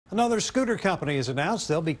Another scooter company has announced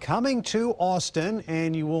they'll be coming to Austin,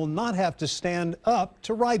 and you will not have to stand up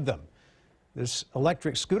to ride them. This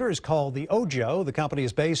electric scooter is called the Ojo. The company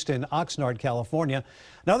is based in Oxnard, California.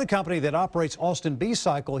 Another company that operates Austin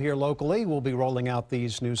B-Cycle here locally will be rolling out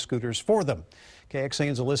these new scooters for them.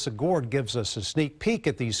 KXAN's Alyssa Gord gives us a sneak peek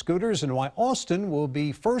at these scooters and why Austin will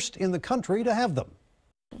be first in the country to have them.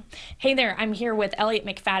 Hey there, I'm here with Elliot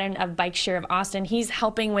McFadden of Bike Share of Austin. He's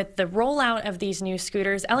helping with the rollout of these new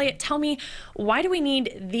scooters. Elliot, tell me, why do we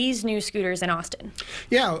need these new scooters in Austin?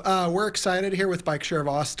 Yeah, we're excited here with Bike Share of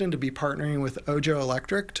Austin to be partnering with Ojo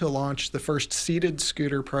Electric to launch the first seated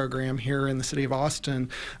scooter program here in the city of Austin,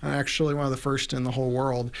 actually one of the first in the whole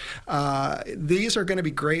world. These are going to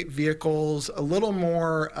be great vehicles, a little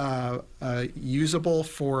more usable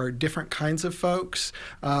for different kinds of folks.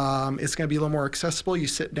 It's going to be a little more accessible. You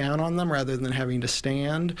sit down on them rather than having to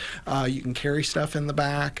stand. You can carry stuff in the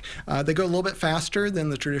back. They go a little bit faster than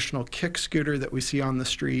the traditional kick scooter that we see on the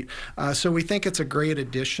street. So we think it's a great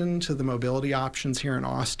addition to the mobility options here in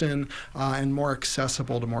Austin and more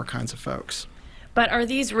accessible to more kinds of folks. But are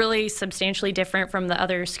these really substantially different from the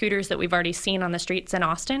other scooters that we've already seen on the streets in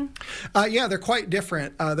Austin? Yeah, they're quite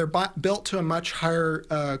different. They're built to a much higher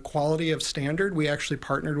quality of standard. We actually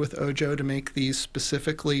partnered with Ojo to make these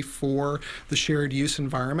specifically for the shared use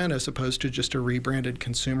environment as opposed to just a rebranded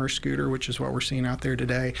consumer scooter, which is what we're seeing out there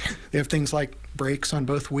today. They have things like brakes on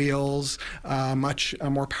both wheels, much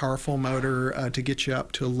more powerful motor to get you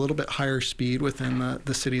up to a little bit higher speed within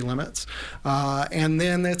the city limits. And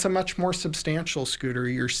then it's a much more substantial scooter.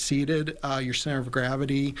 You're seated, your center of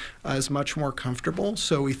gravity is much more comfortable.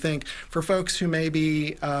 So we think for folks who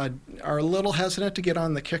maybe are a little hesitant to get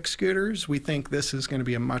on the kick scooters, we think this is going to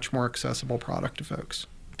be a much more accessible product to folks.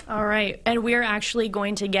 All right, and we're actually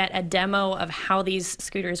going to get a demo of how these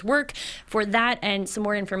scooters work. For that and some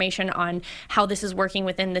more information on how this is working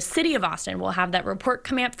within the city of Austin, we'll have that report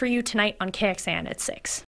coming up for you tonight on KXAN at 6.